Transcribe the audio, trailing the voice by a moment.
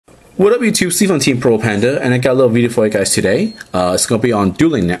What up YouTube, Steve from Team Pro Panda, and I got a little video for you guys today. It's going to be on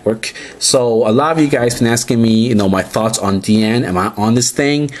Dueling Network. So a lot of you guys been asking me, my thoughts on DN. Am I on this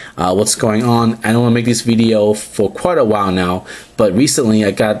thing? What's going on? I don't want to make this video for quite a while now, but recently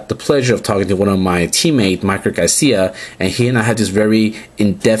I got the pleasure of talking to one of my teammates, Michael Garcia, and he and I had this very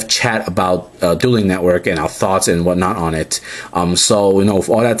in-depth chat about Dueling Network and our thoughts and whatnot on it. So with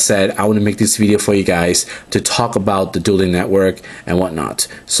all that said, I want to make this video for you guys to talk about the Dueling Network and whatnot.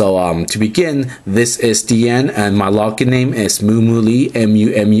 So to begin, this is DN and my login name is Mumuli,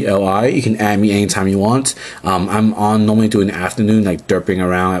 M-U-M-U-L-I. You can add me anytime you want. I'm on normally during the afternoon, like derping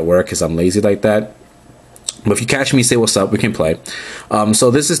around at work because I'm lazy like that. But if you catch me, say what's up, we can play.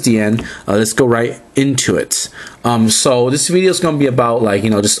 So this is the end. Let's go right into it. So this video is going to be about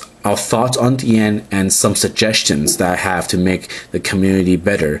just our thoughts on DN and some suggestions that I have to make the community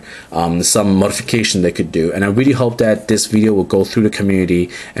better. Some modification they could do. And I really hope that this video will go through the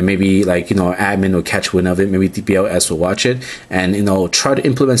community and maybe admin will catch wind of it. Maybe DBLS will watch it and try to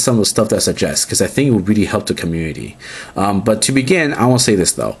implement some of the stuff that I suggest, because I think it will really help the community. But to begin, I want to say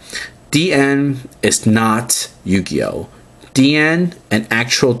this though. DN is not Yu-Gi-Oh! DN and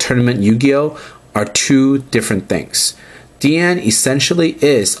actual tournament Yu-Gi-Oh! Are two different things. DN essentially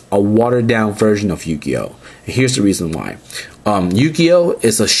is a watered down version of Yu-Gi-Oh! And here's the reason why. Yu-Gi-Oh!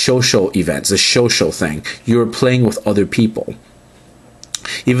 Is a social event, it's a social thing. You're playing with other people.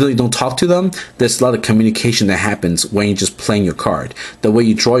 Even though you don't talk to them, there's a lot of communication that happens when you're just playing your card. The way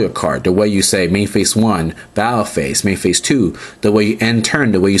you draw your card, the way you say main phase 1, battle phase, main phase 2, the way you end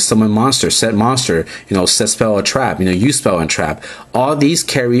turn, the way you summon monster, set spell or trap, use spell and trap. All these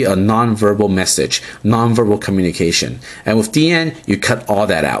carry a non-verbal message, non-verbal communication. And with DN, you cut all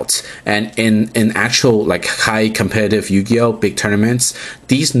that out. And in actual high competitive Yu-Gi-Oh! Big tournaments,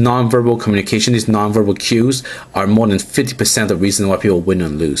 these non-verbal communication, these non-verbal cues are more than 50% of the reason why people win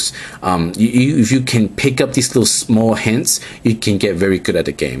and lose. If you can pick up these little small hints, you can get very good at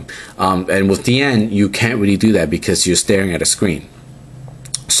the game. And with DN, you can't really do that because you're staring at a screen.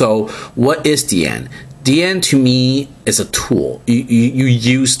 So what is DN? DN to me is a tool. You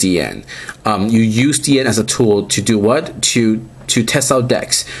use DN. You use DN as a tool to do what? To test out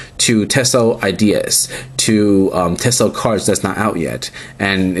decks, to test out ideas, to test out cards that's not out yet.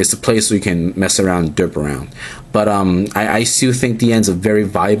 And it's a place where you can mess around, derp around. But I still think DN is a very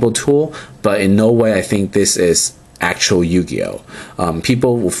valuable tool, but in no way I think this is actual Yu-Gi-Oh!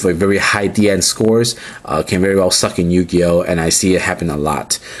 People with very high DN scores can very well suck in Yu-Gi-Oh! And I see it happen a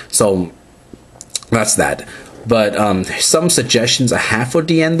lot. So that's that. But some suggestions I have for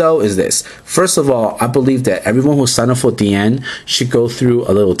DN though is this. First of all, I believe that everyone who signed up for DN should go through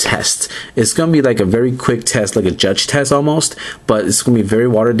a little test. It's going to be like a very quick test, like a judge test almost, but it's going to be very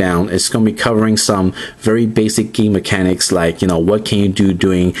watered down. It's going to be covering some very basic game mechanics like, what can you do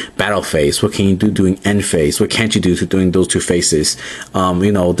during battle phase? What can you do during end phase? What can't you do during those two phases?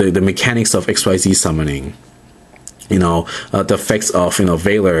 The mechanics of XYZ summoning. The effects of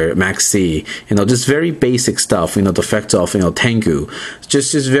Valor, Maxi, just very basic stuff, the effects of Tengu,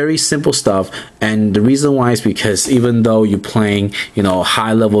 just very simple stuff. And the reason why is because even though you're playing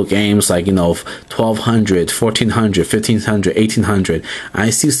high level games like 1200, 1400, 1500, 1800, I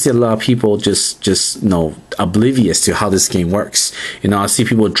still see a lot of people just oblivious to how this game works. I see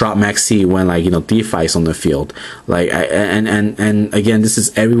people drop Maxi when DeFi is on the field, and again, this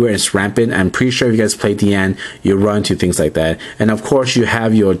is everywhere. It's rampant. I'm pretty sure if you guys play DN, you run into things like that. And of course you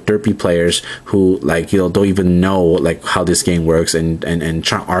have your derpy players who don't even know how this game works and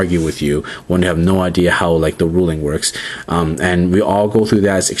try to argue with you when they have no idea how the ruling works. And we all go through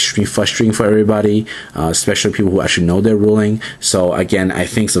that. It's extremely frustrating for everybody, especially people who actually know their ruling. So again, I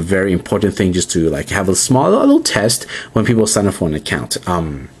think it's a very important thing just to have a little test when people sign up for an account.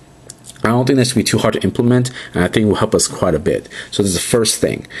 I don't think that should be too hard to implement, and I think it will help us quite a bit. So this is the first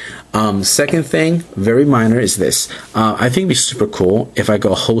thing. Second thing, very minor, is this. I think it'd be super cool if I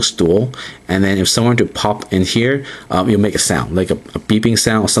go host duel, and then if someone to pop in here, you'll make a sound, like a beeping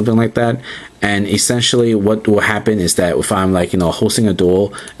sound or something like that. And essentially what will happen is that if I'm hosting a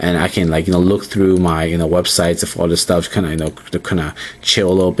duel and I can look through my websites of all this stuff, kind of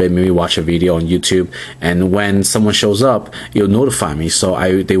chill a little bit, maybe watch a video on YouTube, and when someone shows up, you'll notify me,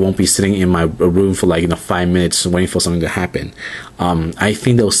 so they won't be sitting in my room for 5 minutes waiting for something to happen. I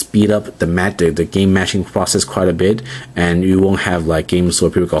think they'll speed up the game matching process quite a bit, and you won't have games where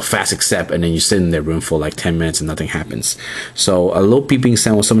people go fast accept and then you sit in their room for 10 minutes and nothing happens. So a little beeping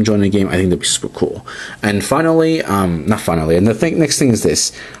sound when someone joining the game, I think that'd be super cool. And finally, not finally, and the next thing is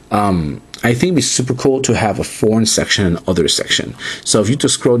this. I think it'd be super cool to have a foreign section and other section. So if you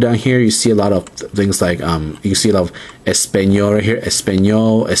just scroll down here, you see a lot of things like you see a lot of Espanol right here,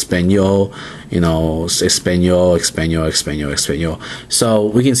 Espanol, Espanol, you know, Espanol, Espanol, Espanol, Espanol. So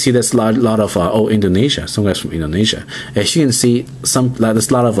we can see there's a lot of Indonesia. Some guys from Indonesia. As you can see, there's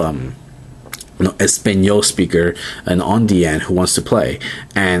a lot of Espanol speaker and on the end who wants to play,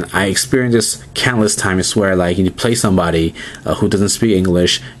 and I experienced this countless times where like you play somebody who doesn't speak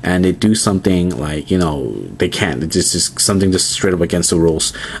English and they do something like, you know, they can't, it's just something just straight up against the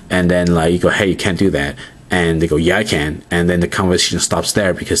rules, and then like you go, hey, you can't do that, and they go, yeah, I can, and then the conversation stops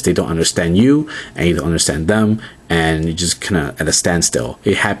there because they don't understand you and you don't understand them, and you just kind of at a standstill.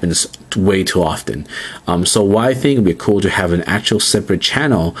 It happens way too often. So why I think it'd be cool to have an actual separate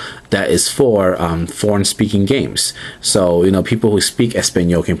channel that is for foreign speaking games. So, you know, people who speak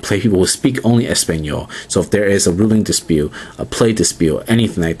Espanol can play people who speak only Espanol. So if there is a ruling dispute, a play dispute,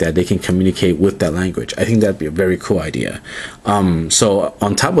 anything like that, they can communicate with that language. I think that'd be a very cool idea. So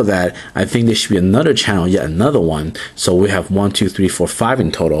on top of that, I think there should be another channel, yet another one. So we have 1, 2, 3, 4, 5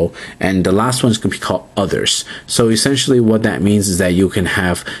 in total, and the last one is going to be called Others. So essentially what that means is that you can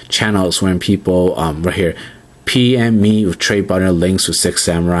have channels when people right here PM me with trade partner links with 6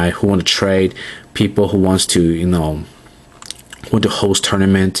 Samurai who want to trade, people who wants to, you know, want to host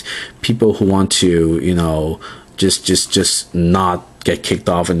tournament, people who want to, you know, just not get kicked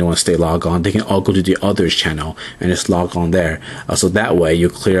off and they want to stay logged on. They can all go to the Others channel and just log on there. So that way you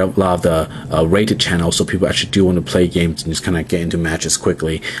clear up a lot of the rated channels, so people actually do want to play games and just kind of get into matches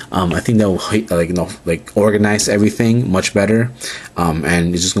quickly. I think that will like organize everything much better,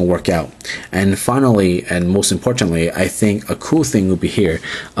 and it's just gonna work out. And finally, and most importantly, I think a cool thing would be here.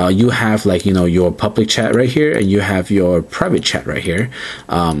 You have like, you know, your public chat right here, and you have your private chat right here.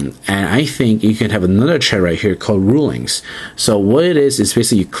 And I think you can have another chat right here called Rulings. So what it is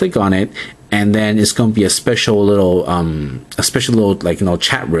basically you click on it, and then it's going to be a special little like, you know,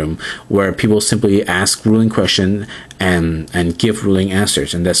 chat room where people simply ask ruling question and give ruling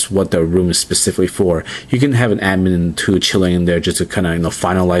answers, and that's what the room is specifically for. You can have an admin too chilling in there just to kind of, you know,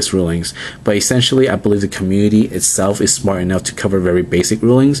 finalize rulings, but essentially I believe the community itself is smart enough to cover very basic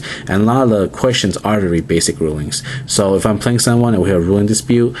rulings, and a lot of the questions are very basic rulings. So if I'm playing someone and we have a ruling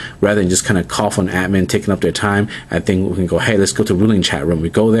dispute, rather than just kind of call for an admin taking up their time, I think we can go, hey, let's go to ruling chat room. We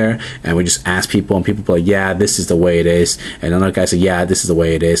go there and we just ask people, and people are like, yeah, this is the way it is, and another guy say, yeah, this is the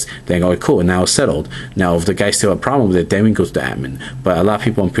way it is. Then go, cool, and now it's settled. Now if the guy still have a problem with it, then we go to the admin. But a lot of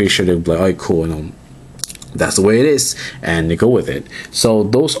people, I'm pretty sure they'll be like, oh, cool, you know, that's the way it is, and they go with it. So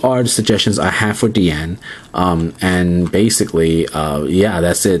those are the suggestions I have for DN, and basically yeah,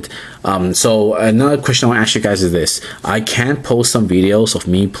 that's it. So another question I want to ask you guys is this: I can post some videos of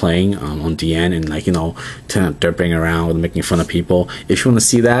me playing on DN and, like, you know, derping around and making fun of people. If you want to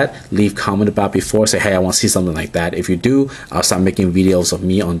see that, leave comment about before, say, hey, I want to see something like that. If you do, I'll start making videos of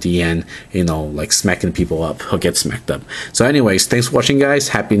me on DN, you know, like smacking people up or get smacked up. So anyways, thanks for watching, guys.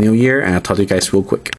 Happy New Year, and I'll talk to you guys real quick.